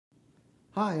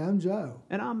Hi, I'm Joe.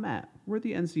 And I'm Matt. We're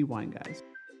the NC Wine Guys.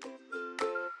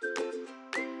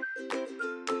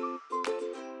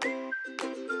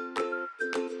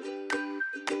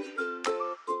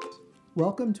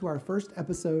 Welcome to our first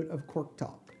episode of Cork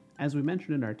Talk. As we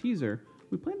mentioned in our teaser,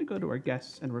 we plan to go to our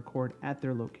guests and record at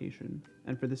their location.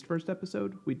 And for this first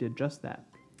episode, we did just that.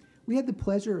 We had the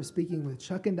pleasure of speaking with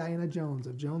Chuck and Diana Jones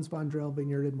of Jones von Drehle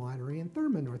Vineyard and Winery in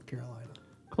Thurmond, North Carolina.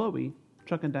 Chloe,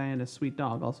 Chuck and Diana's sweet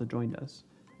dog, also joined us.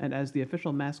 And as the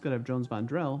official mascot of Jones von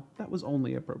Drehle, that was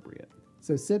only appropriate.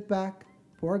 So sit back,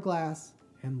 pour a glass,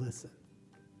 and listen.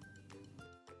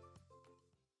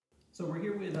 So we're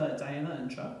here with Diana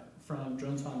and Chuck from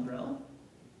Jones von Drehle.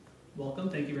 Welcome.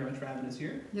 Thank you very much for having us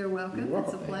here. You're welcome.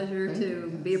 It's a pleasure to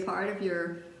be a part of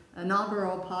your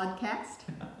inaugural podcast.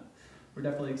 We're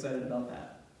definitely excited about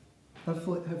that.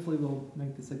 Hopefully we'll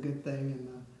make this a good thing and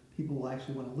people will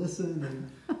actually want to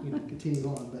listen and continue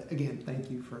on. But again,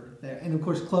 thank you for that. And of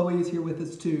course, Chloe is here with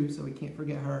us too, so we can't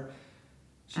forget her.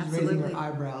 She's Absolutely. raising her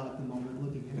eyebrow at the moment,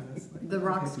 looking at us. The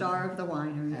rock star of the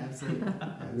winery. Absolutely.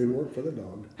 We work for the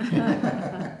dog.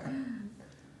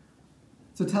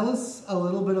 So tell us a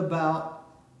little bit about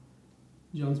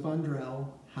Jones von Drehle,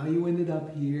 how you ended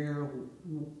up here,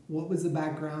 what was the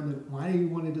background of why you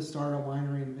wanted to start a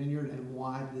winery and vineyard, and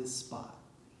why this spot?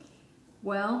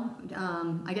 Well,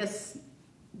 I guess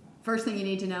first thing you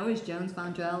need to know is Jones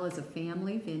von Drehle is a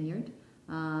family vineyard.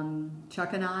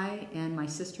 Chuck and I and my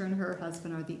sister and her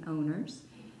husband are the owners.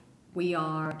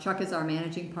 Chuck is our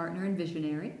managing partner and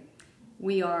visionary.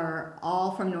 We are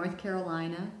all from North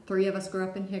Carolina. 3 of us grew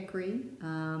up in Hickory.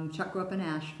 Chuck grew up in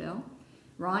Asheville.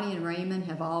 Ronnie and Raymond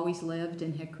have always lived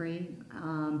in Hickory,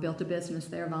 built a business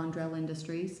there, Von Drehle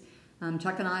Industries.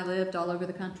 Chuck and I lived all over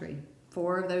the country.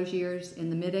 4 of those years in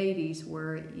the mid-'80s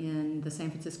were in the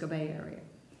San Francisco Bay Area.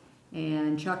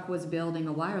 And Chuck was building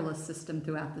a wireless system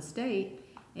throughout the state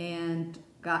and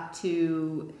got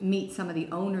to meet some of the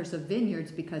owners of vineyards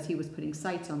because he was putting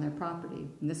sites on their property.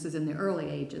 And this is in the early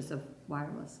ages of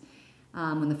wireless,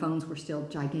 when the phones were still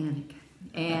gigantic.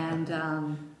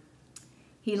 And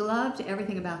he loved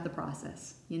everything about the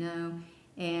process,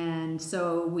 And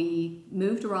so we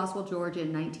moved to Roswell, Georgia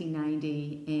in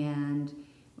 1990, and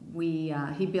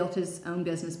he built his own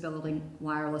business building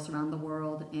wireless around the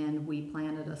world, and we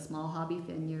planted a small hobby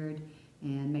vineyard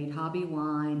and made hobby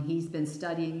wine. He's been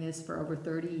studying this for over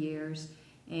 30 years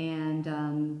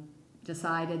and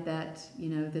decided that,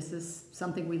 this is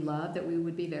something we love, that we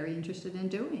would be very interested in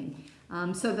doing.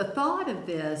 So the thought of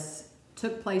this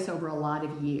took place over a lot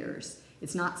of years.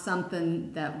 It's not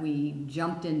something that we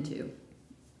jumped into.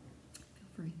 Feel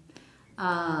free.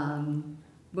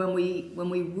 When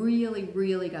we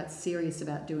really got serious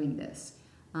about doing this,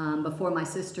 before my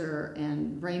sister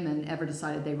and Raymond ever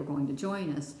decided they were going to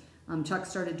join us, Chuck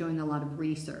started doing a lot of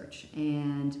research,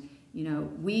 and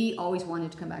we always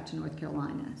wanted to come back to North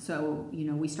Carolina. So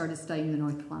we started studying the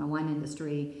North Carolina wine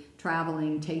industry,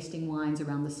 traveling, tasting wines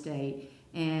around the state,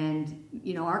 and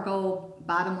our goal,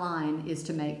 bottom line, is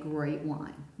to make great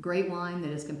wine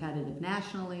that is competitive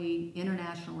nationally,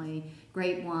 internationally,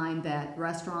 great wine that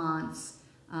restaurants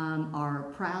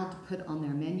are proud to put on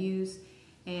their menus.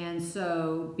 And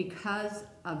so because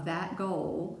of that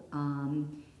goal,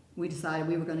 we decided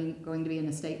we were going to be an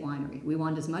estate winery. We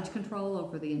wanted as much control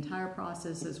over the entire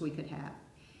process as we could have.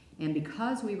 And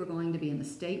because we were going to be an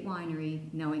estate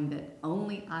winery, knowing that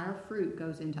only our fruit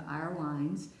goes into our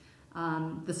wines,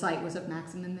 the site was of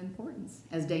maximum importance.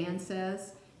 As Dan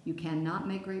says, you cannot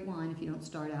make great wine if you don't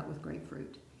start out with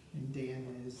grapefruit. And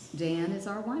Dan is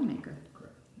our winemaker.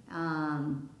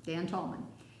 Dan Thurmond.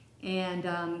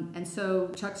 And so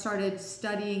Chuck started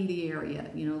studying the area,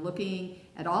 looking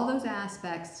at all those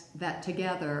aspects that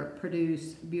together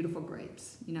produce beautiful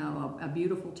grapes, a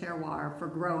beautiful terroir for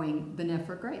growing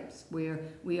vinifera grapes. We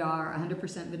are 100%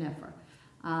 vinifera.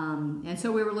 And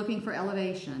so we were looking for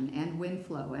elevation and wind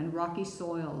flow and rocky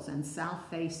soils and south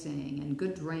facing and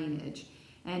good drainage.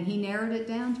 And he narrowed it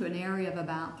down to an area of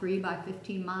about 3 by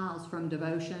 15 miles from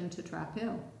Devotion to Trap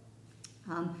Hill.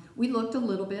 We looked a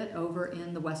little bit over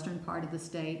in the western part of the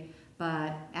state,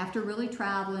 but after really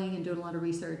traveling and doing a lot of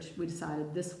research, we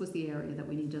decided this was the area that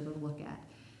we needed to look at.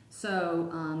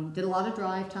 So did a lot of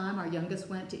drive time. Our youngest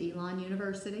went to Elon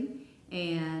University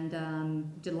and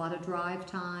did a lot of drive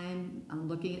time,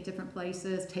 looking at different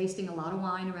places, tasting a lot of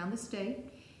wine around the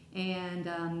state. And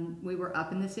we were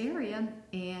up in this area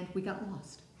and we got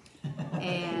lost.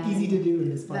 And easy to do in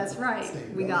this part. That's right.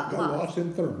 State. We got lost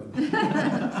in Thurmond.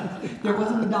 There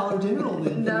wasn't a Dollar General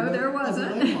then. No, there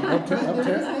wasn't.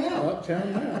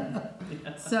 Uptown now.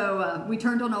 So we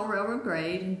turned on Old Railroad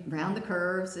Grade, round the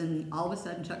curves, and all of a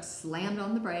sudden Chuck slammed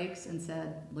on the brakes and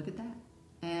said, "Look at that."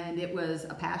 and it was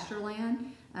a pasture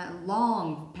land,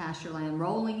 long pasture land,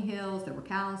 rolling hills. There were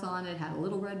cows on it, had a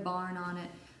little red barn on it.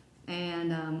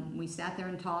 And we sat there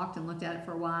and talked and looked at it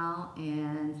for a while,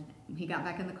 and he got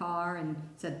back in the car and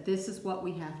said, this is what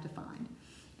we have to find.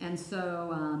 And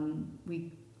so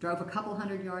we drove a couple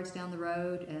hundred yards down the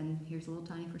road, and here's a little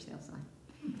tiny for sale sign.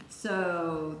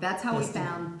 So that's how we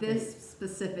found this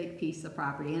specific piece of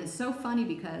property. And it's so funny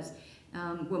because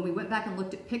when we went back and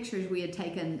looked at pictures we had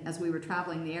taken as we were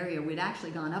traveling the area, we'd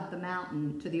actually gone up the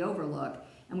mountain to the overlook,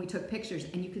 and we took pictures,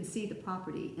 and you can see the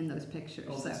property in those pictures.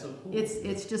 Oh, that's so cool.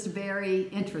 It's just very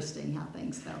interesting how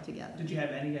things fell together. Did you have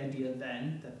any idea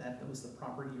then that was the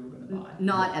property you were going to buy?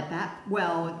 Not at that,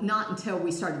 well, not until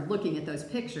we started looking at those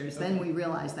pictures. Then we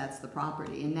realized that's the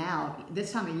property. And now,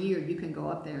 this time of year, you can go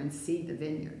up there and see the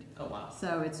vineyard. Oh, wow.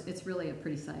 So it's really a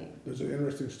pretty sight. There's an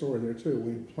interesting story there too.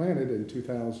 We planted in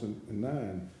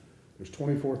 2009. There's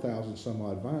 24,000 some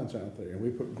odd vines out there, and we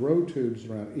put grow tubes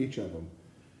around each of them.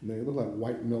 And they look like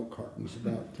white milk cartons,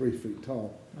 about 3 feet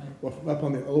tall. Right. Well, from up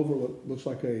on the overlook, looks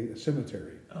like a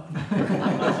cemetery. Oh.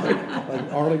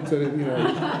 Like Arlington, you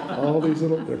know, all these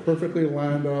little, they're perfectly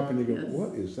lined up, and you go, Yes.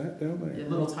 what is that down there? Yeah.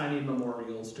 Little tiny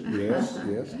memorials to Yes,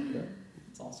 yes, yeah.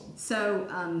 It's awesome. So,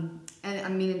 and I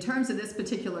mean, in terms of this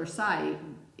particular site,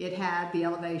 it had the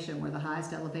elevation. We're the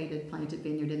highest elevated planted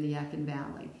vineyard in the Yadkin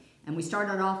Valley. And we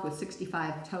started off with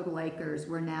 65 total acres.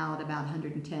 We're now at about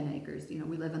 110 acres. You know,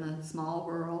 we live in a small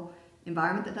rural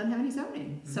environment that doesn't have any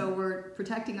zoning. Mm-hmm. So we're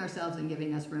protecting ourselves and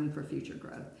giving us room for future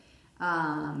growth.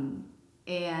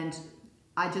 And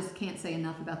I just can't say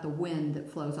enough about the wind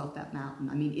that flows off that mountain.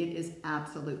 I mean, it is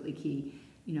absolutely key.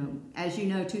 You know, as you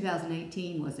know,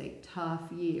 2018 was a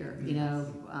tough year. You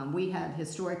know, we had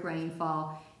historic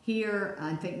rainfall. Here,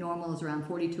 I think normal is around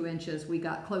 42 inches. We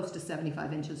got close to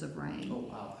 75 inches of rain. Oh,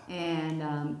 wow.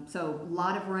 And so a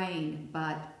lot of rain,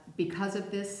 but because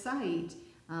of this site,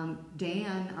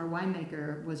 Dan, our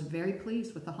winemaker, was very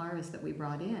pleased with the harvest that we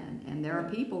brought in. And there are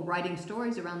people writing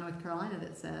stories around North Carolina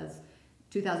that says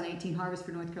 2018 harvest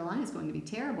for North Carolina is going to be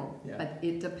terrible, but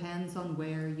it depends on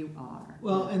where you are.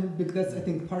 Well, and because I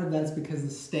think part of that is because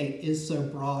the state is so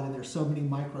broad and there's so many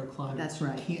microclimates. That's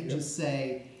right. You can't just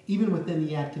say, even within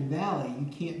the Yadkin Valley, you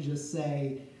can't just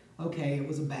say, okay, it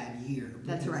was a bad year.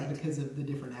 That's right. Because of the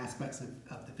different aspects of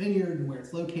the vineyard and where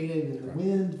it's located and the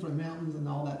wind from the mountains and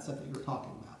all that stuff that you're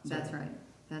talking about. So, That's right.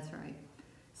 That's right.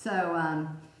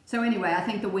 So anyway, I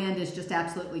think the wind is just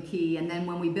absolutely key. And then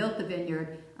when we built the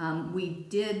vineyard, we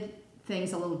did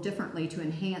things a little differently to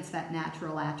enhance that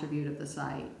natural attribute of the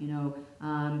site. You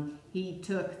know, he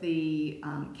took the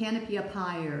canopy up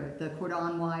higher. The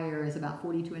cordon wire is about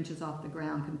 42 inches off the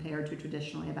ground compared to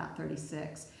traditionally about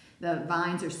 36. The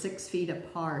vines are 6 feet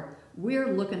apart.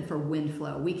 We're looking for wind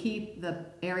flow. We keep the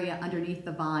area underneath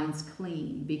the vines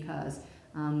clean because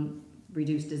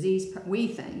reduced disease, we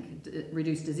think,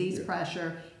 reduced disease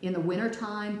pressure. In the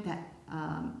wintertime, that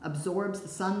absorbs the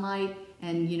sunlight.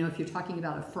 And, you know, if you're talking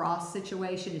about a frost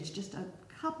situation, it's just a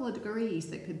couple of degrees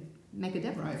that could make a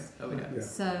difference. Oh, yeah. Yeah.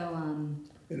 So,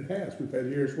 It has. We've had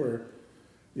years where,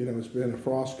 you know, it's been a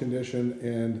frost condition,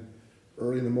 and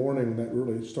early in the morning when that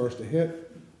really starts to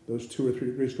hit, those 2 or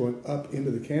 3 degrees going up into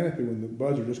the canopy when the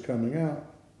buds are just coming out,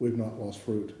 we've not lost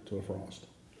fruit to a frost.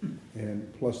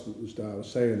 And plus, as I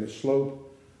was saying, the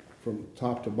slope from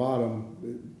top to bottom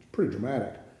is pretty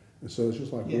dramatic. And so it's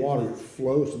just like water. It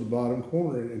flows to the bottom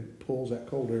corner and pulls that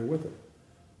cold air with it.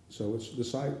 So it's the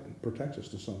site protects us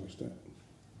to some extent.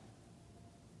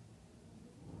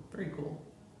 Very cool.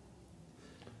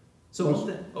 So,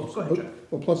 Plus, go ahead, Jeff.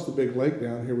 Well, plus the big lake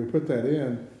down here, we put that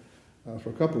in for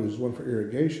a couple of reasons. One for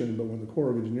irrigation, but when the Corps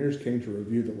of Engineers came to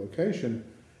review the location,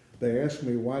 they asked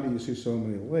me, why do you see so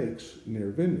many lakes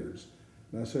near vineyards?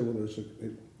 And I said, well,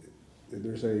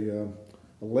 there's a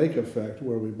lake effect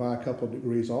where we buy a couple of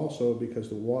degrees also because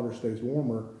the water stays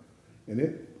warmer and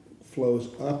it flows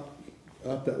up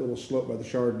that little slope by the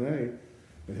Chardonnay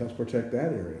and helps protect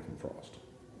that area from frost.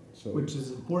 So, which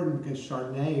is important because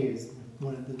Chardonnay is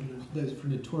one of those for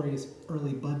notorious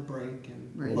early bud break,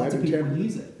 and lots of people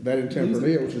use it. That in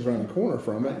Tempranillo, which is around the corner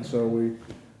from it, and so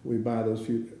we buy those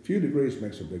few degrees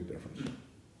makes a big difference.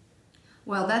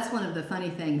 well, that's one of the funny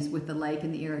things with the lake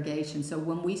and the irrigation. So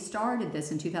when we started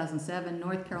this in 2007,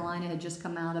 North Carolina had just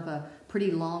come out of a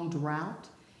pretty long drought.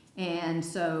 And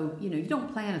so, you know, you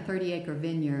don't plant a 30-acre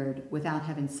vineyard without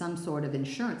having some sort of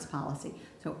insurance policy.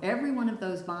 So every one of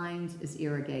those vines is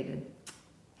irrigated.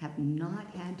 Have not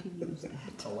had to use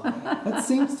that. That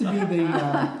seems to be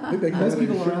the most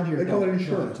people around here They call it don't.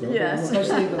 insurance. don't they? Yes.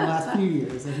 Especially the last few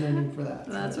years. There's no need for that.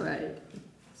 That's right.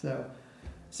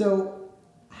 So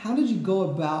How did you go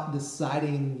about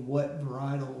deciding what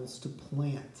varietals to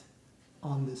plant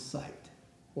on this site?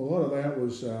 Well, a lot of that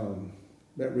was,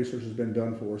 that research has been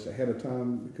done for us ahead of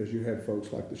time because you had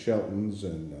folks like the Sheltons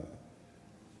and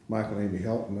Michael and Amy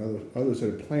Helton, others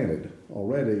that had planted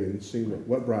already and seen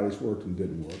what varieties worked and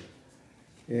didn't work.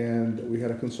 And we had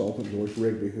a consultant, George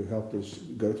Rigby, who helped us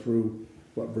go through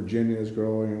what Virginia is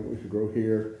growing and what we could grow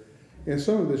here. And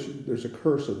some of this, there's a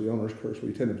curse of the owner's curse where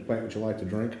you tend to plant what you like to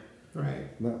drink,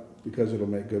 Right. not because it'll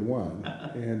make good wine.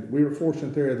 And we were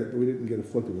fortunate there that we didn't get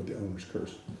afflicted with the owner's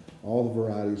curse. All the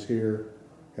varieties here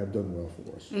have done well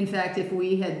for us. In fact, if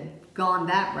we had gone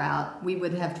that route, we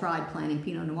would have tried planting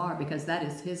Pinot Noir because that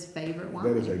is his favorite wine.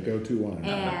 That is a go-to wine.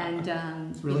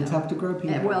 And It's really tough to grow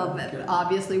Pinot. Well, but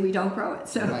obviously we don't grow it,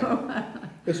 so. Right.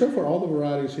 And so far, all the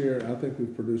varieties here, I think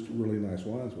we've produced really nice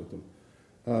wines with them.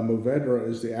 Mourvedre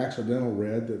is the accidental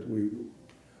red that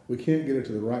we can't get it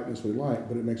to the ripeness we like,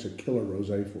 but it makes a killer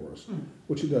rosé for us,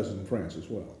 which it does in France as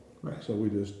well. Right. So we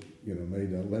just,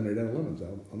 made lemonade and lemons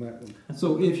out on that one.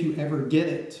 So if you ever get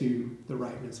it to the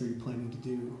ripeness, are you planning to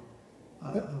do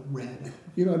a red?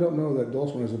 I don't know that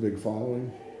Dulceman has a big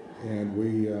following, and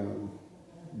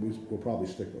we'll probably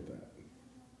stick with that.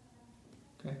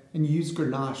 Okay. And you use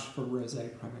Grenache for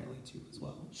rosé primarily too, as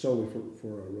well. Solely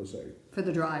for a rosé. For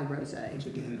the dry rosé. Which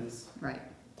again is Right.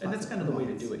 And that's kind of the way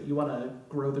to do it. You want to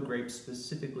grow the grapes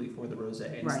specifically for the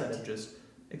rosé instead Right. of just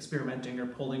experimenting or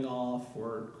pulling off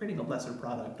or creating a lesser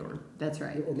product. Or That's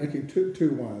right. Or making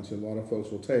two wines, and a lot of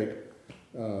folks will take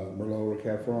Merlot or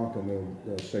Cab Franc and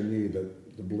the Saigny,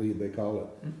 the bleed they call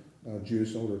it,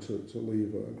 juice in order to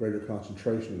leave a greater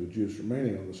concentration of the juice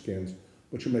remaining on the skins,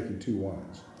 but you're making two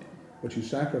wines. But you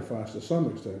sacrifice to some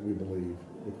extent, we believe,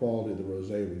 the quality of the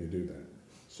rosé when you do that.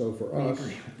 So for us,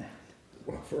 agree with that.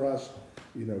 well, for us,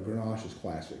 Grenache is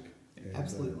classic. And,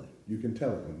 Absolutely. You can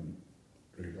tell it when you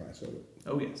drink a glass of it.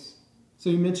 Oh yes. So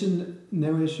you mentioned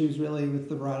no issues really with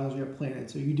the varietals you have planted.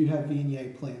 So you do have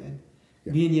Viognier planted.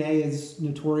 Yeah. Viognier is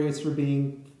notorious for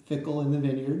being fickle in the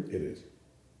vineyard. It is.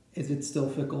 Is it still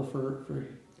fickle for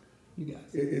you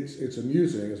guys? It's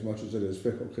amusing as much as it is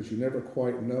fickle because you never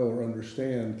quite know or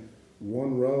understand.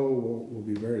 One row will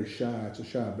be very shy. It's a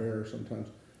shy bearer sometimes.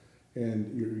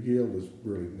 And your yield is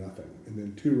really nothing. And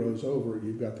then 2 rows over,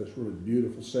 you've got this really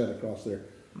beautiful set across there.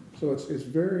 So it's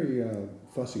very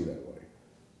fussy that way.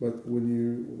 But when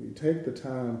you take the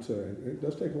time it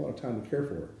does take a lot of time to care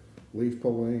for it. Leaf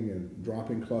pulling and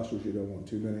dropping clusters, you don't want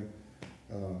too many.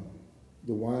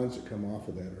 The wines that come off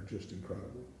of that are just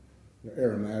incredible.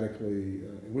 Aromatically,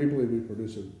 and we believe we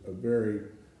produce a very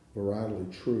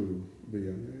varietally true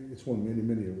Viognier. It's won many,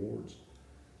 many awards.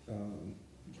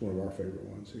 It's one of our favorite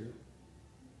ones here.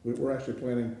 We're actually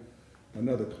planning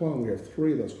another clone. We have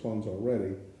 3 of those clones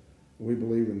already. We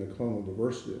believe in the clonal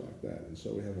diversity like that, and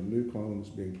so we have a new clone that's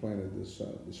being planted this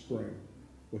spring,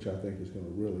 which I think is going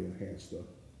to really enhance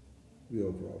the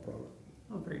overall product.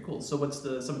 Oh, very cool. So what's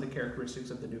some of the characteristics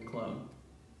of the new clone?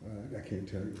 I can't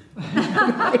tell you. We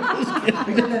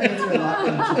get that answer a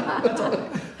lot. That's all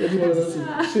right. It's one of those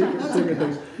secret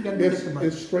things. You gotta predict the market.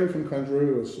 It's straight from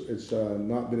Condru. It's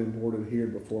not been imported here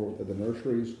before at the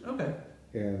nurseries, Okay.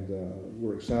 and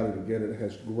we're excited to get it. It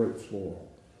has great floral.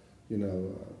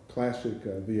 Classic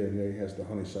Viognier has the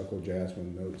honeysuckle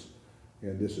jasmine notes,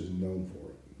 and this is known for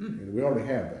it. And we already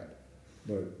have that,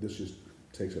 but this just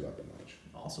takes it up a notch.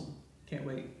 Awesome. Can't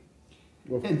wait.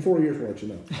 Well, in 4 years, we'll let you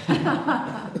know.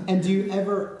 And do you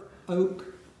ever oak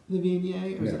the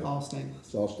Viognier, or is it No. all stainless?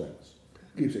 It's all stainless.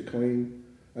 Keeps it clean.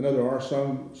 I know there are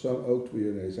some oaked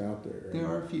Viogniers out there. There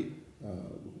are a few.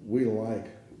 We like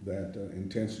that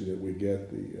intensity that we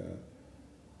get,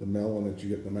 the melon that you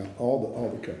get in the mouth, all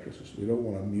the characteristics. We don't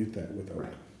want to mute that with oak.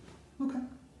 Right. Okay.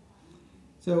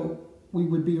 So we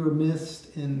would be remiss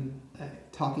in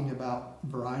talking about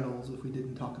varietals if we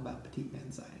didn't talk about Petit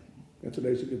Mansay. And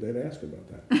today's a good day to ask about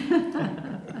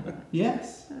that.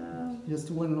 Yes.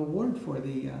 Just won an award for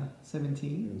the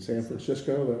 17. In San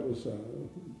Francisco, that was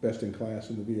best in class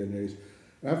in the Viogniers.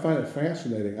 And I find it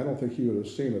fascinating. I don't think you would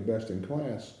have seen a best in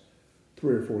class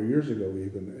 3 or 4 years ago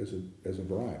even as a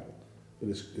varietal. But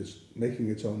it's making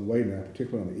its own way now,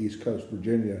 particularly on the East Coast.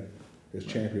 Virginia is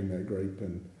championing that grape,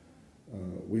 and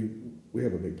we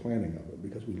have a big planting of it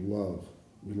because we love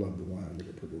the wine that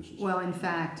it produces. Well, in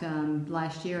fact,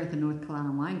 last year at the North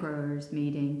Carolina Wine Growers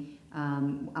meeting,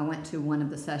 I went to one of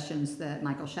the sessions that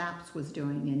Michael Schaps was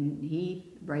doing, and he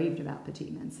raved about Petit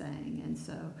Mansay, and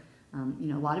so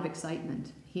a lot of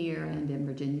excitement here and in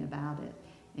Virginia about it.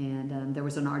 And there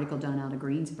was an article done out of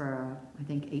Greensboro, I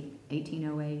think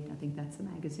 1808, I think that's the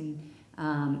magazine,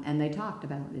 and they talked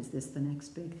about, is this the next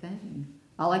big thing?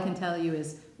 All I can tell you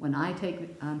is when I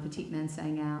take Petit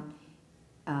Manseng out,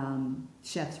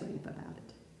 chefs rave about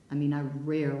it. I mean, I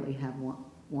rarely have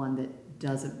one that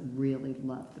doesn't really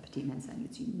love the Petit Manseng.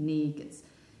 It's unique. It's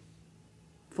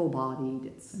full-bodied.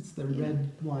 It's the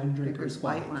red wine drinker's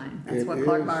white wine. That's It what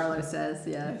Clark is. Barlow says.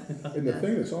 Yes. And the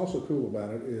thing that's also cool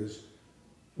about it is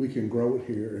we can grow it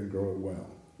here and grow it well.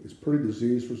 It's pretty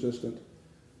disease resistant.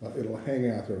 It'll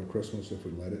hang out there on Christmas if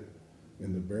we let it,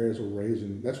 and the berries will raise.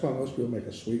 And that's why most people make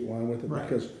a sweet wine with it, Right.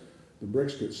 because the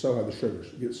bricks get so high, the sugars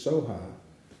get so high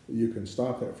that you can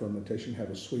stop that fermentation, have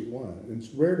a sweet wine. And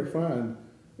it's rare to find.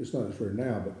 It's not as rare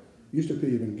now, but used to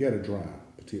even get a dry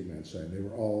Petit Manseng. They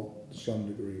were all to some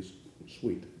degrees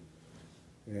sweet.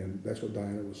 And that's what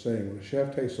Diana was saying. When a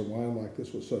chef tastes a wine like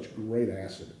this with such great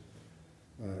acid,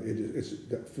 it's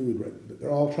that food. Right?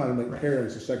 They're all trying to make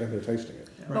pairings the second they're tasting it.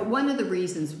 But one of the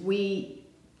reasons we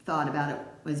thought about it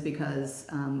was because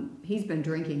he's been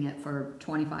drinking it for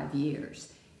 25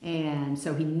 years. And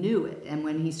so he knew it. And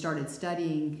when he started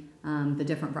studying the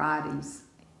different varieties,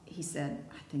 he said,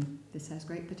 I think this has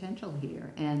great potential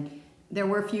here. And there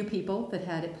were a few people that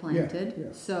had it planted.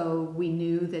 Yeah. So we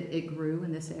knew that it grew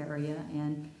in this area.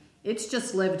 And it's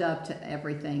just lived up to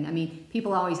everything. I mean,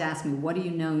 people always ask me, what are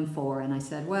you known for? And I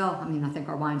said, well, I mean, I think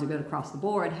our wines are good across the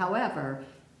board. However,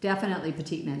 definitely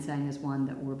Petit Manseng is one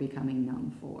that we're becoming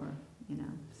known for, you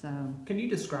know, so. Can you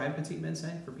describe Petit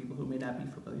Manseng for people who may not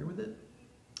be familiar with it?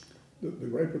 The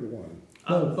grape or the wine?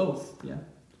 Both, yeah.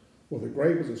 Well, the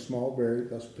grape is a small berry.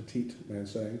 That's Petit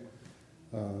Manseng.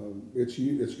 It's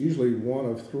usually one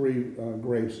of three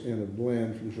grapes in a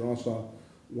blend from Jurançon.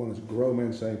 One is Gros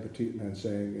Manseng, Petit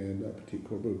Manseng, and Petit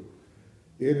Corbeau.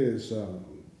 It is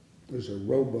there's a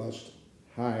robust,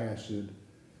 high acid.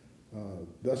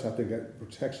 Thus, I think that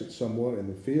protects it somewhat in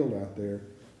the field out there.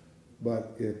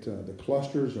 But the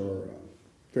clusters are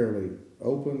fairly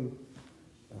open.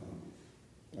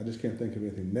 I just can't think of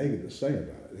anything negative to say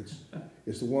about it.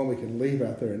 It's the one we can leave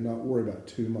out there and not worry about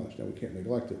too much. Now, we can't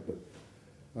neglect it, but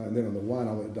and then on the wine,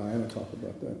 I'll let Diana talk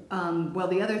about that. Well,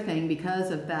 the other thing,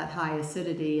 because of that high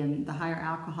acidity and the higher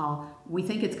alcohol, we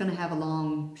think it's going to have a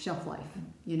long shelf life.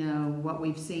 You know, what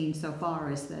we've seen so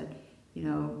far is that, you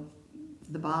know,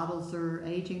 the bottles are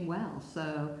aging well.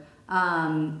 So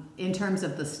in terms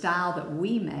of the style that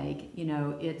we make, you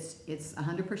know, it's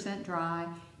 100% dry.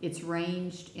 It's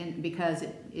ranged in, because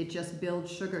it just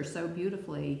builds sugar so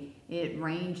beautifully. It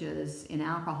ranges in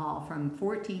alcohol from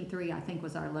 14.3, I think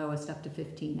was our lowest, up to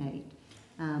 15.8.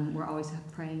 We're always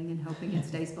praying and hoping it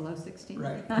stays below 16.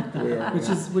 Right. We are,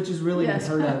 Which is really Yes.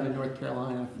 unheard of in North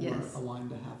Carolina for Yes. a wine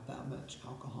to have that much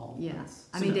alcohol. Yes.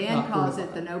 I So mean, Dan not calls it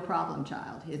fortified. the no problem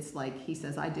child. It's like, he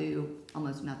says, I do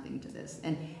almost nothing to this.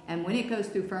 And when it goes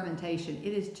through fermentation,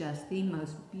 it is just the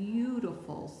most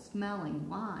beautiful smelling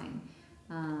wine.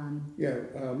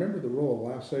 Remember the roll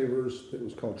of lifesavers that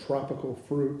was called tropical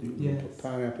fruit? You can Yes. put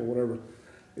pineapple, whatever.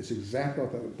 It's exactly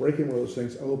like that. Breaking one of those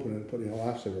things open and putting a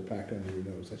lifesaver pack under your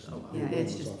nose. That's Oh, wow. Yeah,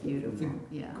 it's just beautiful.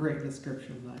 Yeah. Great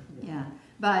description of that. Yeah,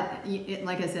 but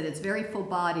like I said, it's very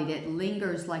full-bodied. It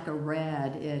lingers like a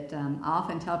red. I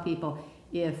often tell people,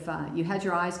 if you had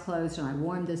your eyes closed and I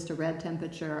warmed this to red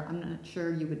temperature, I'm not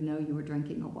sure you would know you were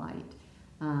drinking a white.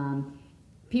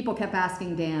 People kept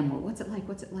asking Dan, well, what's it like?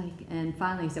 What's it like? And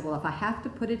finally he said, well, if I have to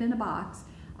put it in a box,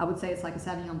 I would say it's like a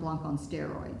Sauvignon Blanc on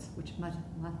steroids, which is much,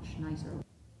 much nicer.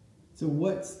 So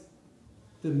what's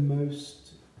the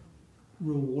most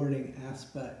rewarding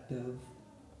aspect of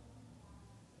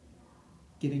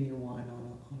getting your wine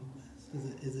on a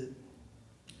list? Is it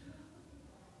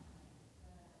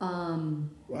Well,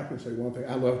 I can say one thing.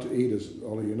 I love to eat, as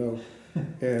all of you know.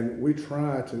 And we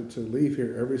try to leave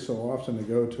here every so often to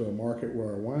go to a market where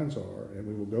our wines are. And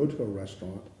we will go to a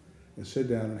restaurant and sit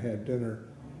down and have dinner.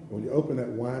 When you open that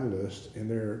wine list, and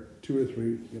there are 2 or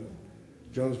 3,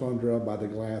 Jones von Drehle by the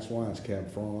glass wines,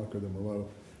 Cab Franc or the Merlot,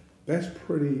 that's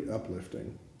pretty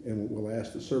uplifting. And we'll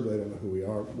ask the server, they don't know who we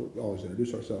are. We'll always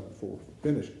introduce ourselves before we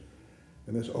finish.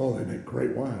 And they say, oh, they make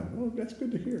great wine. Oh, that's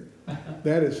good to hear.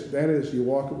 That is, you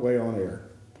walk away on air.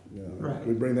 Right.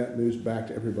 We bring that news back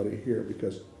to everybody here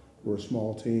because we're a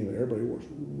small team and everybody works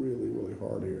really, really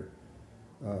hard here.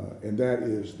 And that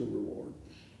is the reward.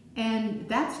 And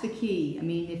that's the key. I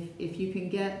mean, if you can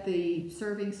get the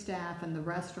serving staff and the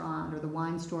restaurant or the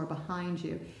wine store behind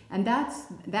you, and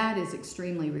that is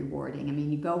extremely rewarding. I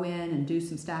mean, you go in and do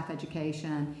some staff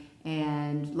education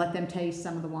and let them taste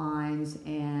some of the wines,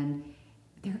 and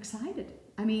they're excited.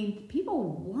 I mean, people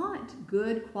want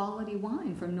good quality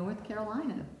wine from North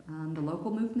Carolina. The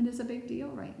local movement is a big deal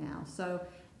right now. So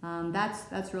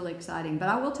that's really exciting. But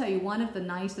I will tell you, one of the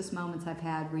nicest moments I've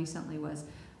had recently was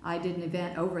I did an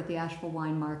event over at the Asheville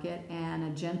Wine Market, and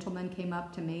a gentleman came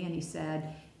up to me and he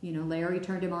said, Larry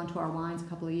turned him on to our wines a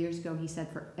couple of years ago. He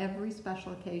said, for every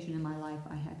special occasion in my life,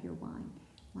 I have your wine.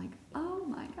 I'm like, oh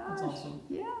my gosh. That's awesome.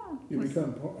 Yeah. You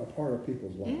become a part of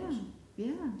people's lives.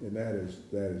 Yeah. And that is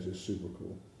just super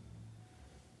cool.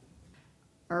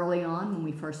 Early on, when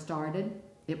we first started,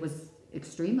 it was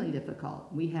extremely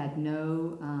difficult. We had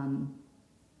no,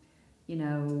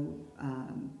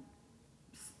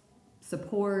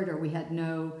 support, or we had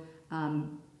no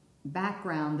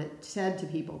background that said to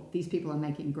people, these people are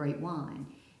making great wine.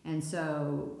 And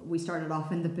so we started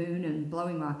off in the Boone and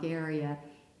Blowing Rock area,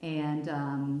 and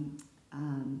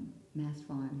Mass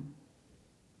Farm.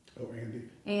 Oh, Andy.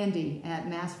 Andy at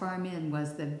Mass Farm Inn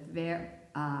was the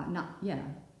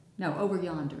over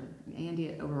yonder.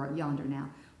 Andy over yonder now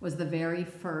was the very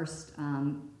first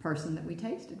person that we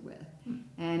tasted with,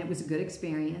 and it was a good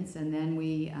experience. And then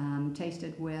we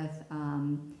tasted with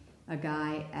a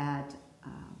guy at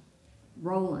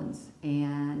Roland's,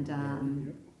 and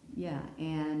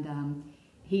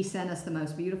he sent us the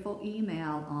most beautiful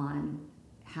email on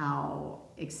how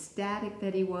ecstatic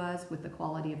that he was with the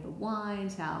quality of the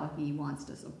wines, how he wants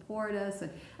to support us.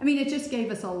 And I mean, it just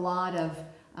gave us a lot of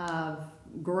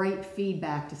great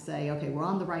feedback to say, okay, we're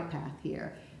on the right path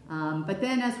here. But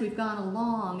then as we've gone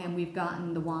along and we've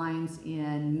gotten the wines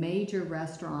in major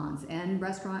restaurants and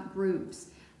restaurant groups,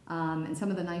 and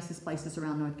some of the nicest places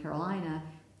around North Carolina,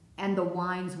 and the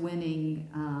wines winning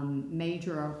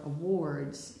major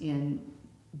awards in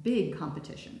big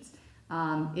competitions,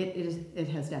 it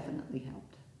has definitely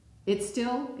helped.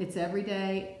 It's every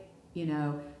day,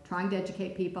 trying to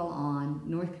educate people on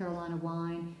North Carolina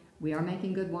wine. We are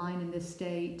making good wine in this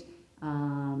state.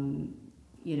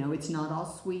 It's not all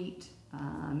sweet.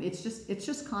 It's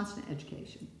just constant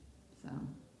education. So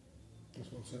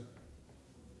That's well said.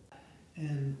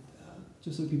 And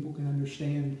just so people can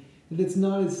understand that it's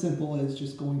not as simple as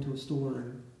just going to a store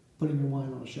and putting your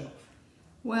wine on a shelf.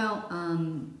 Well,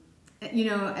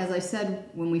 as I said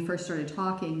when we first started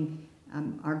talking,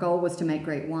 our goal was to make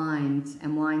great wines,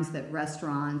 and wines that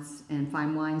restaurants and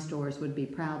fine wine stores would be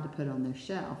proud to put on their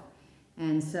shelf.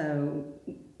 And so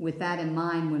with that in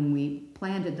mind, when we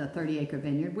planted the 30-acre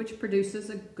vineyard, which produces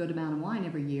a good amount of wine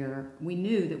every year, we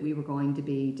knew that we were going to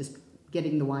be just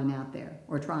getting the wine out there,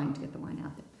 or trying to get the wine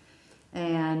out there.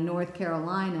 And the North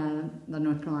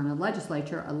Carolina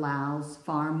legislature allows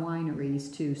farm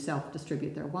wineries to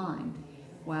self-distribute their wine.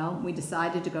 Well, we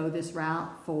decided to go this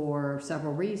route for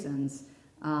several reasons.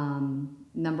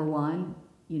 Number one,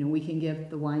 we can give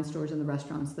the wine stores and the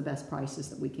restaurants the best prices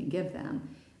that we can give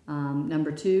them.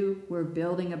 Number two, we're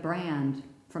building a brand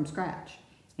from scratch.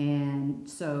 And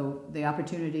so the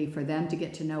opportunity for them to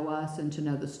get to know us and to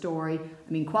know the story.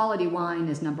 I mean, quality wine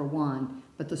is number one,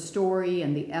 but the story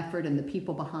and the effort and the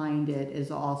people behind it is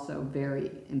also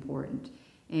very important.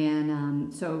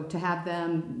 And so to have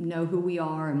them know who we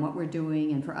are and what we're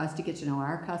doing, and for us to get to know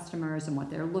our customers and what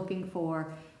they're looking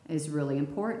for is really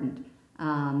important.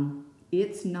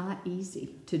 It's not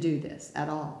easy to do this at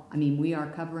all. I mean, we are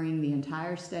covering the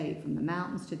entire state from the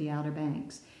mountains to the Outer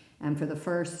Banks. And for the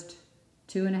first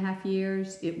 2.5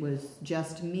 years, it was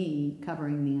just me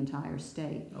covering the entire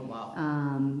state. Oh,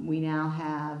 wow. We now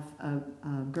have a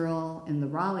girl in the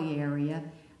Raleigh area,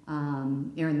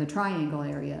 or in the Triangle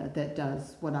area, that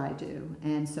does what I do.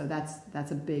 And so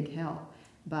that's a big help.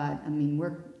 But I mean,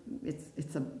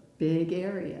 it's a big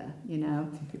area,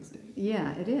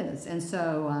 Yeah, it is. And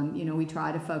so, we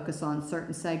try to focus on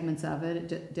certain segments of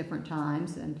it at different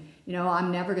times. And,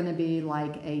 I'm never going to be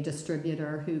like a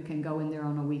distributor who can go in there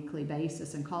on a weekly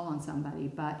basis and call on somebody.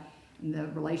 But the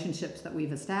relationships that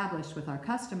we've established with our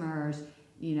customers,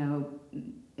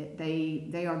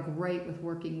 they are great with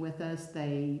working with us.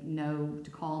 They know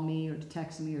to call me or to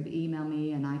text me or to email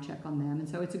me, and I check on them. And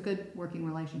so it's a good working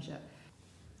relationship.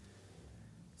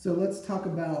 So let's talk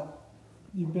about,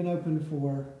 you've been open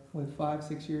for,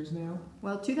 5-6 years now?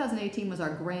 Well, 2018 was our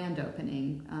grand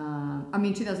opening.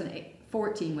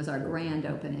 2014 was our grand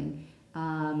opening.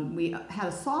 We had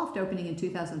a soft opening in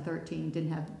 2013,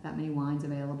 didn't have that many wines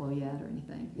available yet or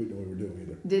anything. We didn't know what we were doing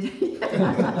either.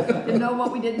 Didn't know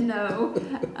what we didn't know.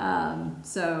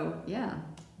 Yeah.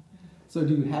 So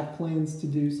do you have plans to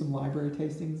do some library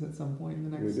tastings at some point in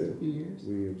the next few years?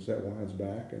 We have set wines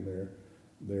back, and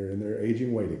they're in their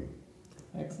aging waiting.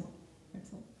 Excellent.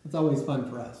 It's always fun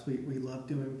for us. We love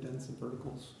we've done some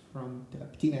verticals from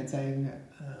Petit Manseng,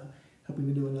 hoping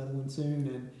to do another one soon,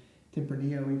 and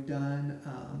Tempranillo we've done.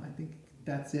 I think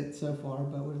that's it so far,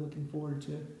 but we're looking forward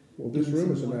to. Well, this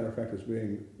room, as a matter of fact, is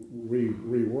being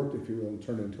reworked, if you will, and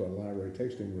turned into a library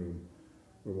tasting room,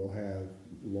 where we'll have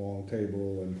long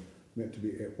table and meant to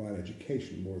be wine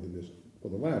education more than just,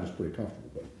 well, the lounge is pretty comfortable,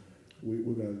 but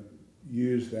we're going to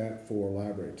use that for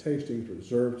library tastings,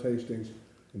 reserve tastings,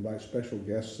 invite special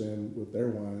guests in with their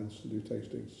wines to do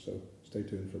tastings. So stay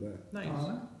tuned for that. Nice.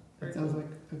 That sounds like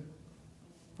a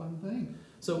fun thing.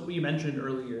 So you mentioned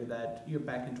earlier that you're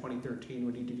back in 2013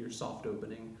 when you did your soft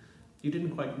opening. You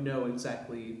didn't quite know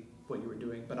exactly what you were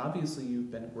doing, but obviously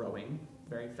you've been growing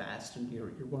very fast, and you're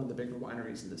one of the bigger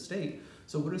wineries in the state.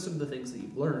 So what are some of the things that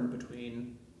you've learned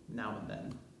between now and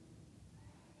then?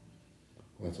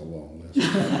 Well, that's a long list.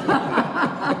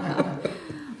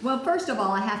 Well, first of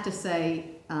all, I have to say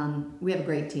we have a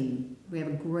great team. We have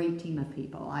a great team of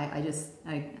people. I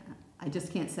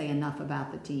just can't say enough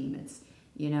about the team. It's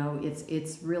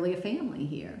really a family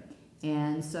here.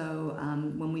 And so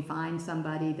when we find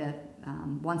somebody that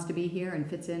wants to be here and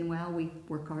fits in well, we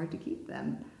work hard to keep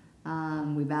them.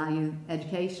 We value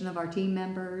education of our team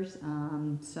members.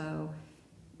 So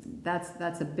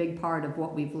that's a big part of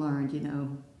what we've learned,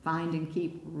 find and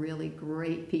keep really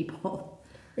great people.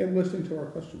 And listening to our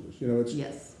customers. It's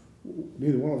Yes.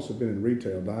 neither one of us have been in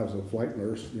retail. Di was a flight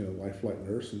nurse, life flight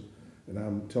nurse, and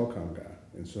I'm a telecom guy.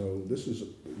 And so this is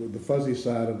the fuzzy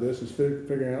side of this is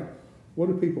figuring out what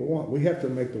do people want. We have to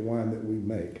make the wine that we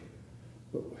make,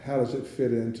 but how does it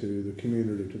fit into the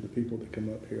community, to the people that come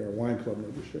up here, our wine club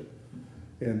membership?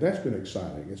 And that's been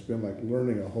exciting. It's been like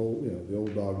learning a whole, the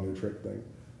old dog new trick thing.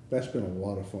 That's been a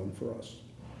lot of fun for us.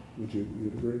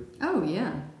 You'd agree? Oh,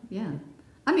 yeah.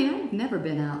 I mean, I've never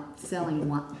been out selling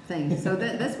things, so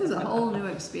this was a whole new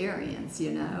experience,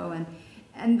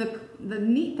 And the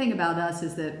neat thing about us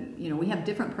is that, we have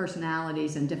different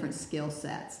personalities and different skill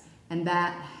sets, and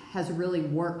that has really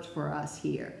worked for us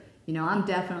here. I'm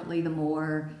definitely the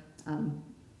more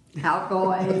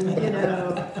outgoing,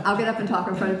 I'll get up and talk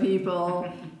in front of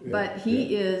people, but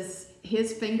his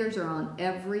fingers are on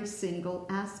every single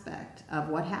aspect of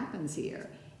what happens here.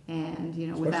 And,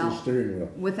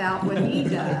 without what he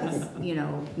does,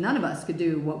 none of us could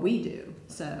do what we do,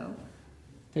 so.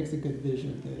 Takes a good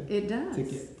vision It does. to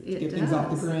get things off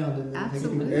the ground and then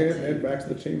Absolutely. And back to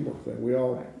the teamwork thing. We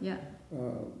all,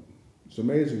 it's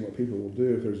amazing what people will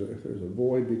do if there's a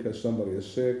void because somebody is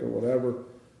sick or whatever.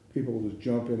 People will just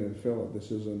jump in and fill it.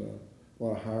 This isn't a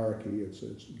lot of hierarchy. It's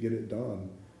get it done.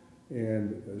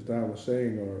 And as Don was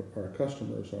saying, our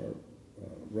customers, our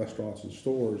restaurants and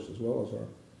stores, as well as our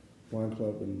wine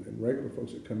club and regular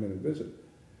folks that come in and visit,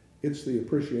 it's the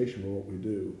appreciation for what we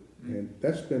do. And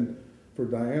that's been, for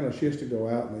Diana, she has to go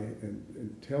out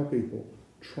and tell people,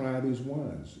 try these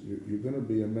wines. You're going to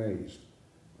be amazed.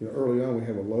 Early on we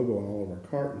have a logo on all of our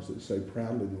cartons that say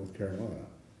proudly North Carolina.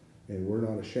 And we're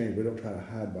not ashamed. We don't try to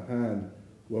hide behind,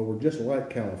 well, we're just like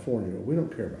California. We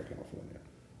don't care about California.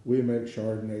 We make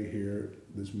Chardonnay here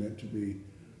that's meant to be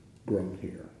grown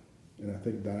here. And I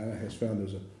think Diana has found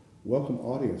there's a welcome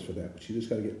audience for that, but you just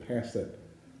got to get past that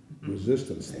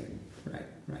resistance thing. Right.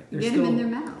 Get them in their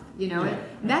mouth,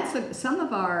 That's some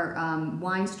of our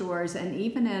wine stores, and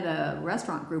even at a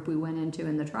restaurant group we went into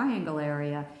in the Triangle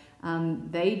area,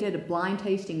 they did a blind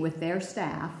tasting with their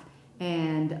staff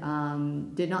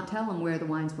and did not tell them where the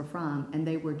wines were from, and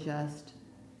they were just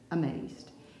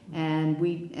amazed. And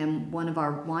one of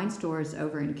our wine stores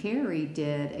over in Cary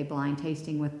did a blind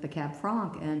tasting with the Cab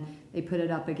Franc, and they put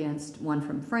it up against one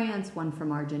from France, one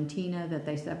from Argentina that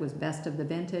they said was best of the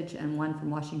vintage, and one from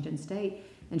Washington State.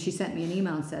 And she sent me an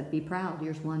email and said, "Be proud,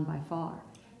 yours won by far."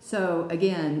 So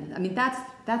again, I mean, that's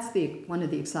one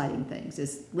of the exciting things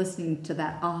is listening to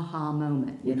that aha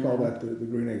moment. We call that the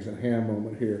green eggs and ham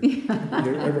moment here. You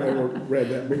ever read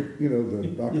that book, the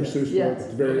Dr. Seuss book at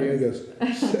the very end goes,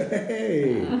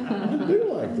 hey, I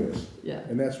do like this. Yeah.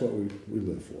 And that's what we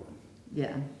live for.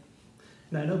 Yeah.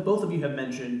 Now, I know both of you have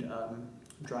mentioned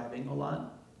driving a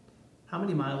lot. How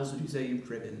many miles would you say you've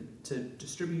driven to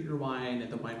distribute your wine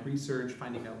and the wine research,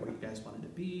 finding out what you guys wanted to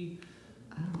be?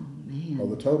 Oh, man. Well,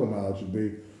 the total mileage would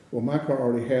be, my car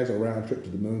already has a round trip to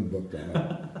the moon booked on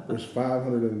it. There's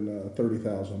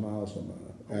 530,000 miles on my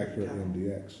Acura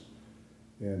MDX.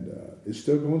 And it's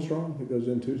still going strong. It goes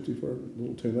in Tuesday for a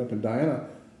little tune-up. And Diana,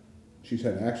 she's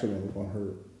had an accident on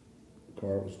her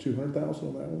car. It was 200,000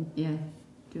 on that one? Yeah,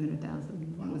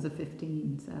 200,000. Wow. It was a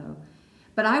 15, so.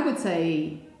 But I would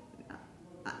say,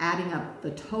 adding up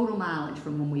the total mileage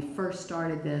from when we first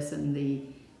started this and the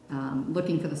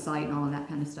looking for the site and all of that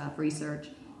kind of stuff, research,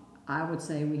 I would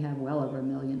say we have well over 1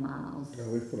 million miles. Yeah,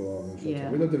 we've put a lot of insurance. Yeah.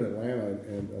 We lived in Atlanta,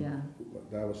 and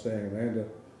I was saying Amanda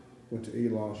went to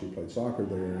Elon. She played soccer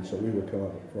there, and so we would come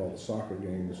up for all the soccer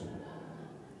games and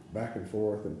back and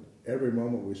forth. And every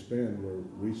moment we spend, we're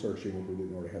researching if we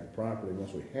didn't already have the property.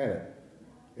 Once we had it,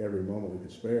 every moment we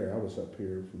could spare. I was up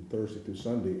here from Thursday through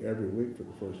Sunday every week for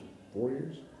the first 4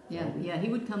 years. Yeah, he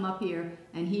would come up here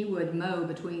and he would mow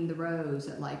between the rows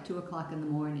at like 2 o'clock in the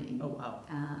morning. Oh, wow.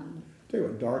 Tell you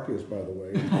what dark is, by the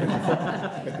way.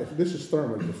 This is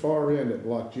Thurmond. At the far end at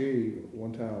Block G,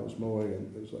 one time I was mowing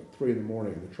and it was like 3 in the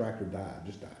morning and the tractor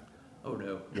just died. Oh,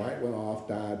 no. Light went off,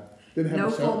 died. Didn't have No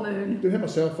my cell, full moon. Didn't have my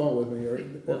cell phone with me.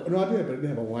 No, I did, but I didn't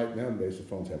have a light. Nowadays the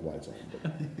phones have lights on.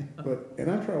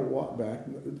 And I tried to walk back,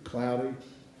 and it was cloudy.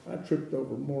 I tripped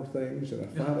over more things and I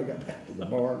finally got back to the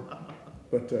barn.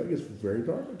 But it gets very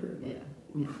dark up here. Yeah,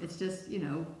 it's just,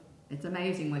 it's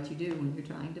amazing what you do when you're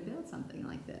trying to build something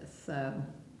like this. So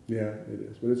Yeah, it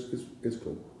is. But it's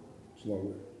cool. It's a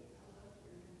long way.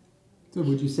 So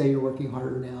would you say you're working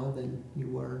harder now than you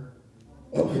were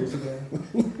years ago?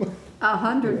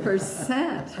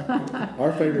 100%.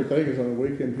 Our favorite thing is on the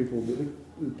weekend,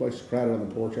 the place is crowded on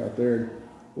the porch out there, and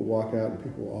we'll walk out and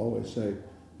people will always say,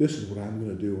 "This is what I'm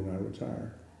going to do when I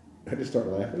retire." I just start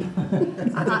laughing.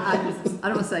 I don't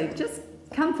want to say, just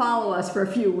come follow us for a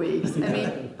few weeks.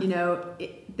 I mean,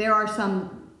 there are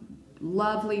some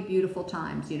lovely, beautiful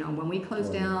times, when we close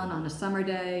down on a summer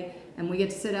day and we get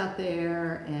to sit out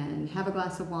there and have a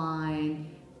glass of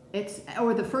wine.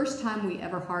 Or the first time we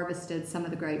ever harvested some of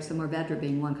the grapes, the Mourvedre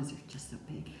being one, because they're just so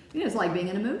big. It's like being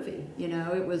in a movie,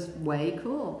 it was way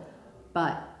cool.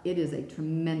 But it is a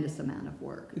tremendous amount of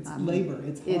work. It's labor.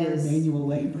 It's hard manual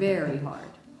labor. Very hard.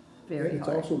 Very it's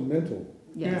hard. also mental.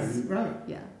 Yes. Yeah, right.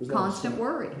 Yeah. There's Constant also-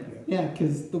 worry. Yeah,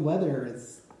 because the weather,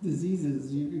 it's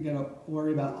diseases. You got to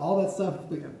worry about all that stuff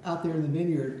out there in the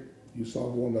vineyard. You saw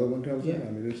one, another one comes in. Yeah.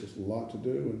 I mean, it's just a lot to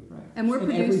do. Right. And we're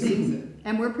every season.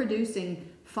 producing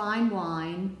fine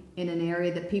wine in an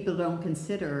area that people don't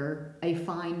consider a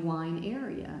fine wine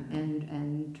area,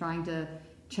 and trying to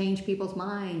change people's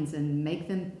minds and make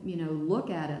them, look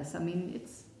at us. I mean,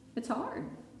 it's hard.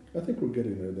 I think we're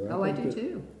getting there, though. I think do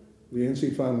too. The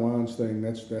NC Fine Wines thing,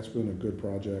 that's been a good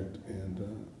project,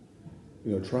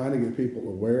 and trying to get people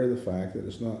aware of the fact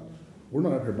that we're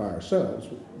not up here by ourselves,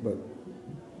 but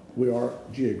we are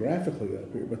geographically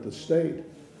up here. But the state,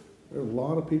 there are a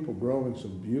lot of people growing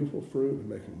some beautiful fruit and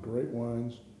making great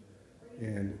wines,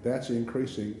 and that's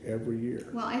increasing every year.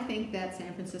 Well, I think that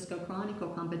San Francisco Chronicle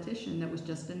competition that was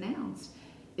just announced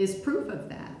is proof of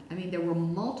that. I mean, there were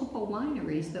multiple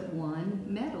wineries that won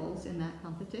medals in that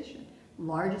competition.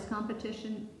 Largest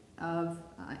competition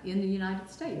in the United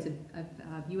States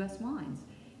of U.S. wines.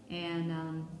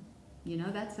 And,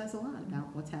 that says a lot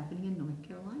about what's happening in North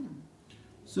Carolina.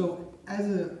 So,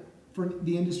 for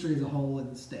the industry as a whole in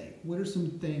the state, what are some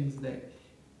things that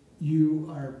you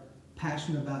are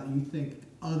passionate about, you think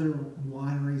other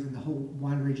wineries and the whole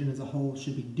wine region as a whole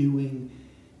should be doing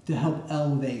to help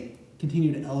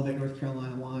continue to elevate North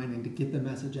Carolina wine and to get the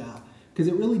message out? Because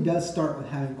it really does start with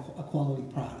having a quality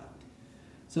product.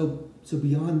 So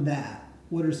beyond that,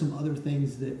 what are some other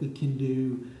things that we can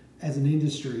do as an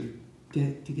industry to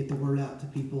get the word out to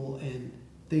people, and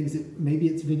things that maybe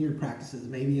it's vineyard practices,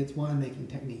 maybe it's winemaking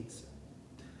techniques,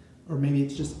 or maybe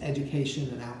it's just education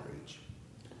and outreach?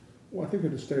 Well, I think we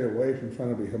have to stay away from trying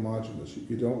to be homogenous.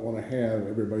 You don't want to have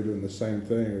everybody doing the same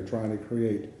thing or trying to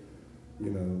create,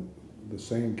 the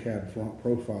same Cab Franc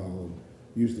profile and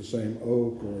use the same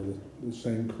oak or the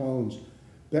same clones.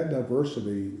 That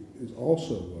diversity is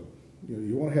also what,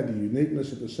 you want to have the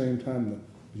uniqueness at the same time,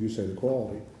 as you say, the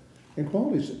quality. And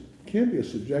quality can be a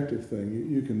subjective thing.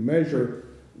 You can measure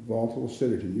volatile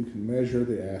acidity, you can measure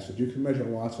the acid, you can measure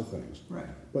lots of things. Right.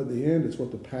 But in the end, it's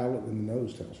what the palate and the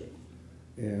nose tells you.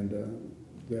 And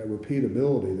that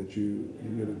repeatability that you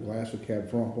get a glass of Cab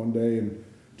Franc one day and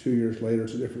 2 years later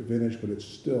it's a different vintage, but it's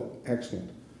still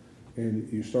excellent. And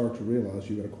you start to realize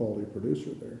you've got a quality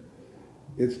producer there.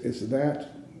 It's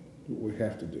that we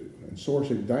have to do. And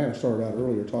sourcing, Diana started out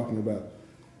earlier talking about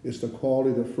it's the quality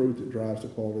of the fruit that drives the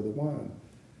quality of the wine.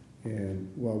 And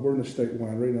while we're in a state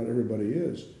winery, not everybody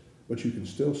is, but you can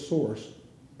still source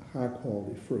high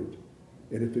quality fruit.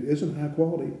 And if it isn't high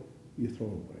quality, you throw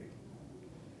it away.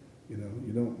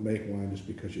 You don't make wine just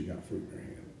because you got fruit in your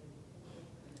hand.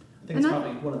 I think it's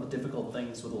probably one of the difficult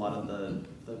things with a lot of the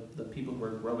people who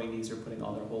are growing these or putting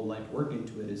all their whole life work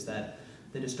into it is that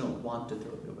they just don't want to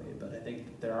throw it away. But I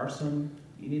think there are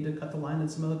you need to cut the line on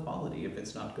some of the quality. If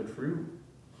it's not good fruit,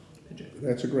 pitch it.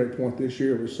 That's a great point. This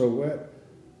year it was so wet.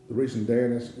 The reason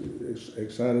Dan is as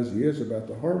excited as he is about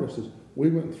the harvest is we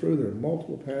went through there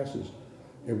multiple passes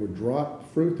and would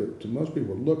drop fruit that to most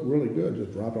people would look really good,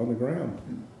 just drop it on the ground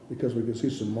because we could see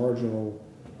some marginal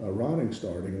rotting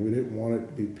starting, and we didn't want it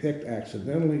to be picked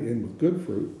accidentally in with good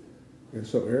fruit. And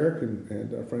so Eric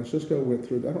and Francisco went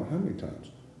through, I don't know how many times,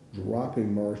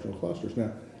 dropping marginal clusters.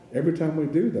 Now, Every time we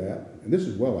do that, and this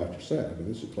is well after set, I mean,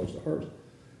 this is close to hers.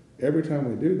 Every time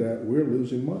we do that, we're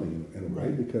losing money in a way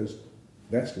because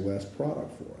that's less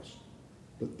product for us.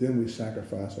 But then we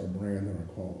sacrifice our brand and our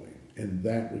quality, and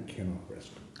that we cannot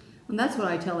risk. And that's what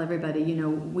I tell everybody. You know,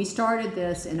 we started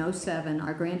this in 2007.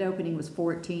 Our grand opening was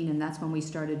 2014, and that's when we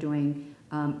started doing,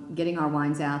 getting our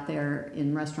wines out there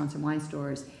in restaurants and wine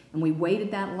stores. And we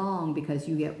waited that long because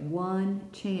you get one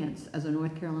chance as a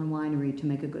North Carolina winery to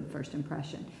make a good first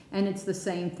impression. And it's the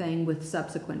same thing with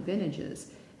subsequent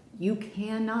vintages. You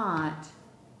cannot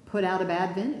put out a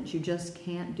bad vintage. You just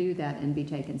can't do that and be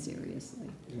taken seriously.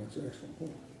 That's an excellent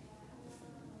point.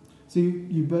 So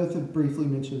you both have briefly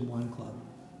mentioned wine club.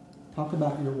 Talk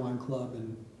about your wine club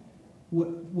and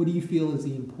what do you feel is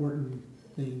the important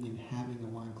thing in having a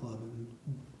wine club, and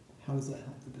how does that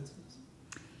help the business?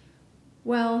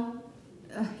 Well,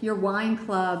 your wine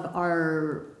club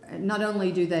are, not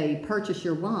only do they purchase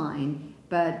your wine,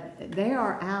 but they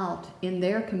are out in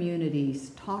their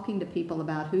communities talking to people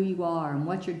about who you are and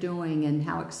what you're doing and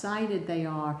how excited they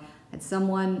are. I had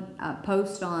someone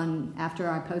post on, after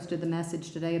I posted the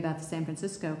message today about the San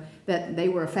Francisco, that they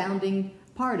were a founding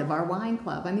part of our wine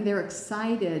club. I mean, they're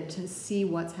excited to see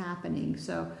what's happening.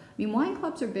 So, I mean, wine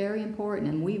clubs are very important,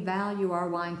 and we value our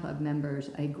wine club members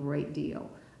a great deal.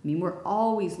 I mean, we're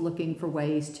always looking for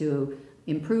ways to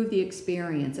improve the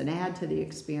experience and add to the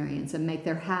experience and make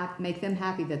them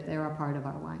happy that they're a part of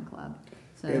our wine club.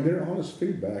 So, and their honest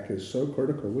feedback is so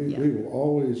critical. We will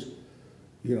always,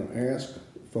 ask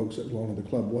folks that belong to the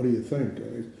club, what do you think?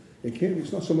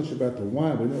 It's not so much about the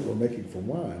wine. We know what we're making for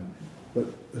wine, but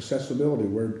accessibility.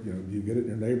 Where do you get it in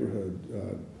your neighborhood?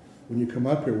 When you come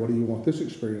up here, what do you want this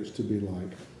experience to be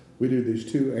like? We do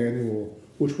these 2 annual,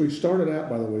 which we started out,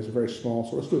 by the way, as a very small,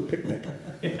 so let's do a picnic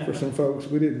for some folks.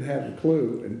 We didn't have a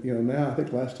clue. And, now I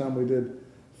think last time we did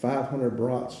 500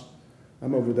 brats.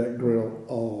 I'm over that grill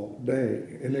all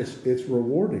day. And it's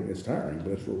rewarding. It's tiring,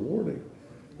 but it's rewarding.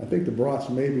 I think the brats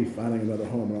may be finding another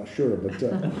home, I'm not sure. But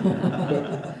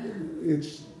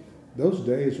those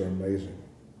days are amazing.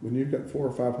 When you've got 400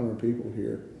 or 500 people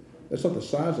here, that's not the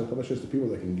size of the club, it's just the people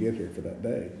that can get here for that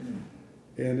day.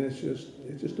 And it's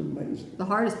just amazing. the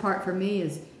hardest part for me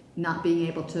is not being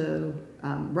able to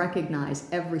recognize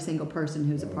every single person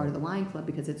who's a part of the wine club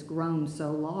because it's grown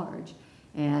so large.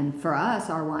 And for us,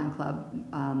 our wine club,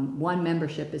 one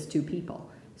membership is 2 people.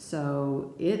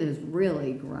 So it has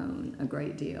really grown a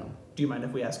great deal. Do you mind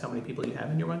if we ask how many people you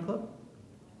have in your wine club?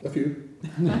 A few.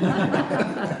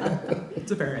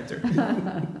 It's a fair answer.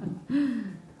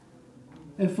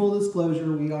 And full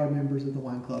disclosure, we are members of the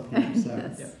wine club here, so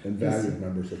Yes. And valued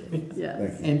members of it. Yes.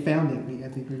 Thank you. and founding. I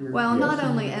think we were. Well, Yes. not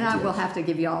only, and I will Yes. have to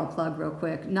give you all a plug real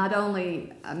quick, not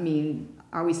only, I mean,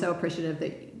 are we so appreciative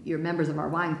that you're members of our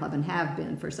wine club and have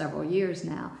been for several years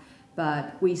now,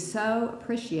 but we so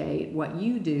appreciate what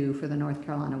you do for the North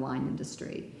Carolina wine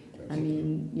industry. I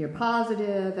mean, you're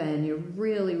positive and you're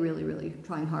really, really, really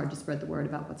trying hard to spread the word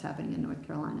about what's happening in North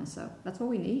Carolina. So that's what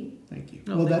we need. Thank you.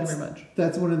 No, well, thank you that's very much.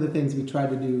 that's one of the things we try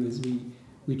to do is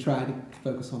we try to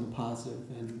focus on the positive,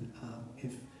 and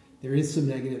if there is some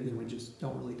negative, then we just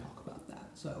don't really talk about that.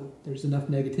 So there's enough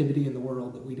negativity in the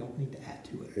world that we don't need to add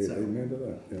to it. So. Amen to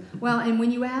that. Yeah. Well, and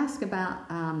when you ask about,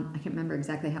 I can't remember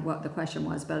exactly what the question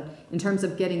was, but in terms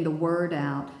of getting the word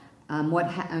out,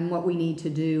 what we need to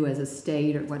do as a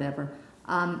state or whatever,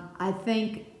 I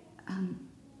think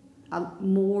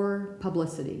more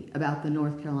publicity about the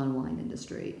North Carolina wine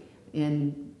industry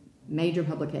in major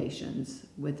publications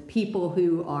with people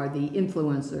who are the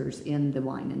influencers in the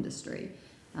wine industry.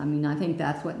 I mean, I think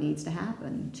that's what needs to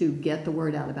happen to get the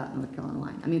word out about North Carolina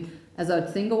wine. I mean, as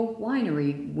a single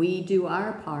winery, we do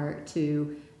our part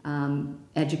to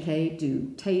educate,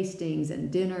 do tastings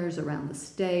and dinners around the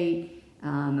state,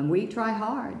 and we try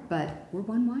hard, but we're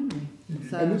one winery.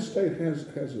 So, And this state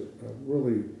has a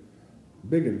really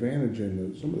big advantage in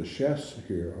that some of the chefs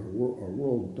here are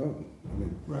world known. I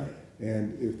mean, Right.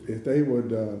 and if they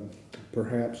would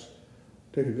perhaps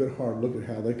take a good hard look at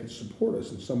how they could support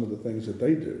us in some of the things that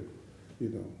they do,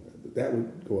 that would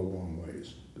go a long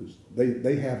ways, because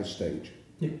they have a stage.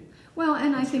 well,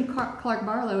 and I think Clark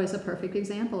Barlow is a perfect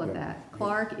example of Yeah. that.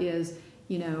 Clark is,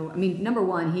 number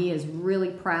one, he is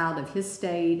really proud of his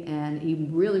state, and he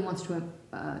really wants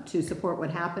to support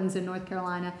what happens in North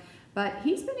Carolina. But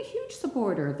he's been a huge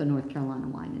supporter of the North Carolina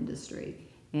wine industry,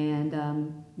 and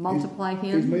multiply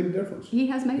him. He's made a difference. He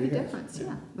has made He a has, difference, yeah.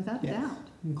 yeah, without a Yes. doubt.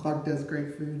 And Clark does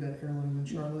great food at Heirloom in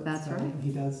Charlotte. That's so right.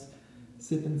 He does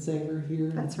sip and savor here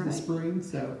That's in right. the spring.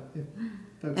 So if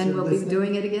folks And are we'll listening, be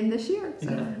doing it again this year. So.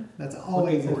 So That's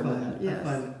always a forward to fun, that. Yes. a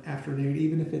fun afternoon,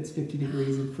 even if it's 50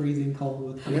 degrees and freezing cold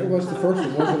with Yeah, it was the first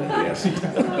one, wasn't it? Yes.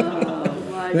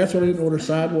 Oh, my That's why I didn't order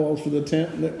sidewalls for the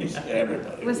tent, and it was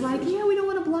everybody. It was like, yeah, we don't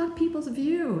want to block people's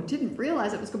view. Didn't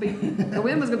realize it was going to be, the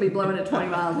wind was going to be blowing at 20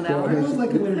 miles an It hour. was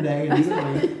like a winter day in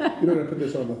spring. You don't have to put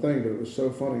this on the thing, but it was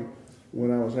so funny. When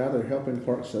I was out there helping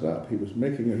Clark set up, he was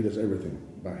making, he does everything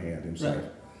by hand himself. Right.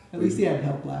 At least he had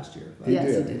help last year. He Yes,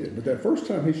 did, he did. But that first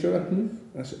time he showed up,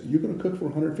 I said, "You're going to cook for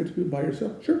 150 people by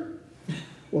yourself?" Sure.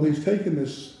 Well, he's taken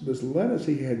this lettuce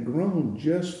he had grown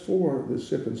just for this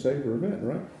Sip and Savor event,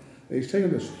 right? And he's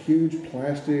taken this huge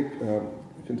plastic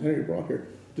container he brought here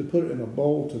to put it in a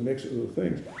bowl to mix it with the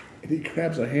things. And he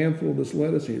grabs a handful of this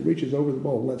lettuce and he reaches over the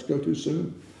bowl. Let's go too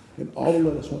soon. And all the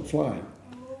lettuce went flying.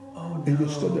 Oh, no. And he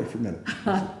just stood there for a minute.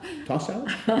 Toss salad?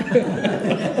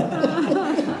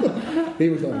 He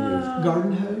was unused.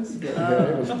 Garden hose? Yeah,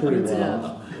 it was pretty It's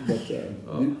wild. But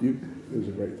it was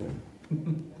a great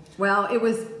thing. Well, it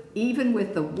was, even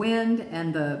with the wind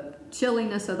and the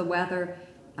chilliness of the weather,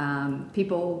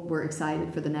 people were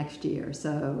excited for the next year.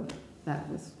 So that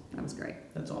was great.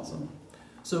 That's awesome.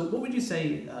 So what would you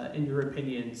say, in your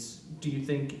opinions, do you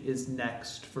think is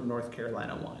next for North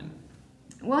Carolina wine?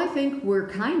 Well, I think we're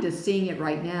kind of seeing it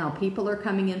right now. People are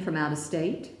coming in from out of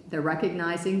state. They're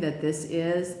recognizing that this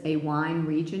is a wine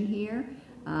region here.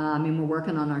 We're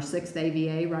working on our 6th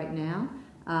AVA right now.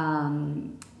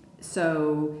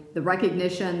 So the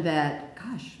recognition that,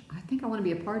 gosh, I think I want to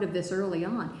be a part of this early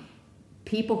on.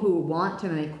 People who want to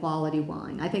make quality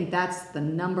wine. I think that's the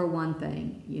number one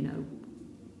thing,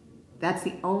 That's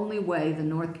the only way the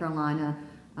North Carolina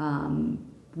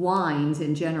wines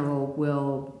in general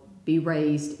will be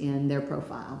raised in their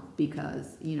profile,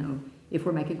 because, if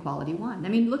we're making quality wine.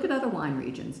 Look at other wine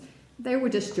regions. They were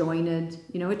disjointed.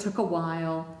 It took a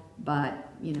while,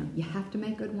 but, you have to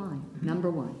make good wine,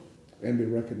 number one. And be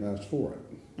recognized for it.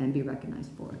 And be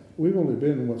recognized for it. We've only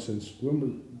been,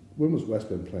 when was West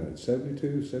Bend planted?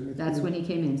 72, 73? That's when he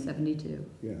came in, 72.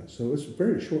 Yeah, so it's a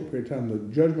very short period of time. The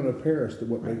judgment of Paris, that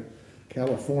what made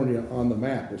California on the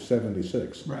map, was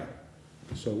 76. Right.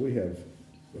 So we have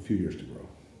a few years to grow.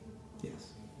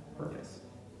 Yes. Perfect.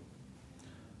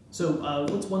 So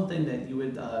what's one thing that you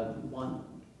would want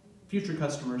future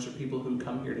customers or people who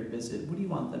come here to visit, what do you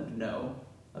want them to know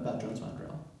about Jones von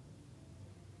Drehle?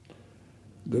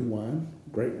 Good wine,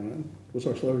 great wine. What's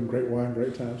our slogan? Great wine,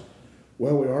 great times.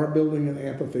 Well, we are building an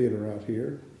amphitheater out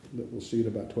here that will seat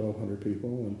about 1,200 people.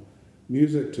 And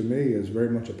music, to me, is very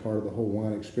much a part of the whole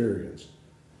wine experience.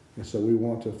 And so we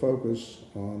want to focus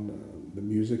on the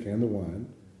music and the wine.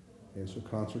 And so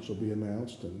concerts will be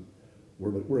announced, and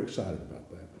we're excited about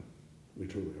that. We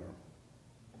truly are.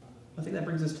 I think that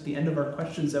brings us to the end of our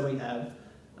questions that we have.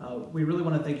 We really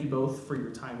want to thank you both for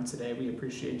your time today. We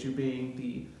appreciate you being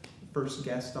the first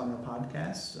guest on our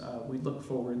podcast. We look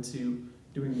forward to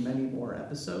doing many more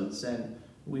episodes, and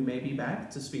we may be back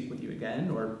to speak with you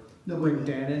again, or bring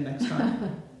Dan in next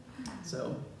time.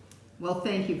 So, Well,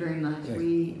 thank you very much. Thank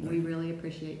We really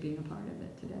appreciate being a part of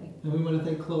it today. And we want to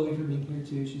thank Chloe for being here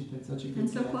too. She's been such a good And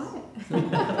so guest.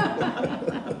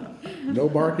 quiet. No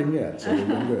barking yet, so we've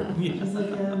been good. She's like,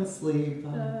 yeah, I'm asleep.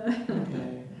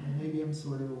 Okay. Maybe I'm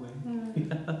sort of awake.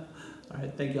 all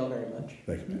right, thank you all very much.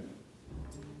 Thank you.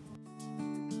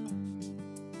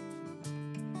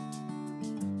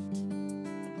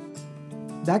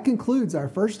 That concludes our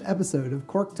first episode of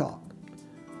Cork Talk.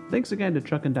 Thanks again to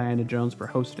Chuck and Diana Jones for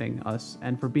hosting us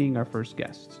and for being our first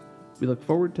guests. We look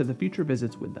forward to the future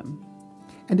visits with them.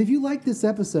 And if you like this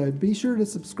episode, be sure to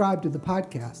subscribe to the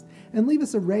podcast and leave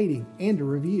us a rating and a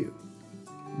review.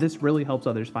 This really helps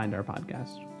others find our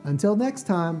podcast. Until next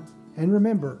time, and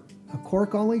remember, a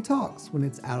cork only talks when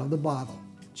it's out of the bottle.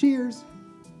 Cheers!